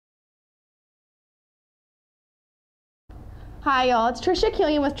Hi y'all, it's Trisha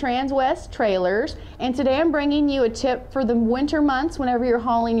Killian with Transwest Trailers, and today I'm bringing you a tip for the winter months whenever you're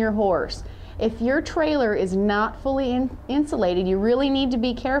hauling your horse. If your trailer is not fully insulated, you really need to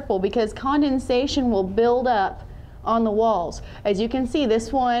be careful because condensation will build up on the walls. As you can see,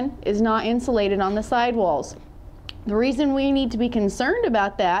 this one is not insulated on the sidewalls. The reason we need to be concerned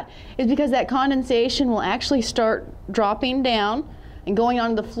about that is because that condensation will actually start dropping down and going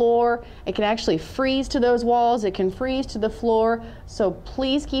onto the floor. It can actually freeze to those walls, it can freeze to the floor, so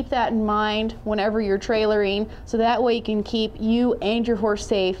please keep that in mind whenever you're trailering, so that way you can keep you and your horse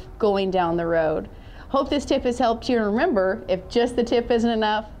safe going down the road. Hope this tip has helped you, and remember, if just the tip isn't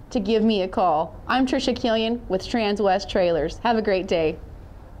enough, to give me a call. I'm Trisha Killian with Transwest Trailers. Have a great day.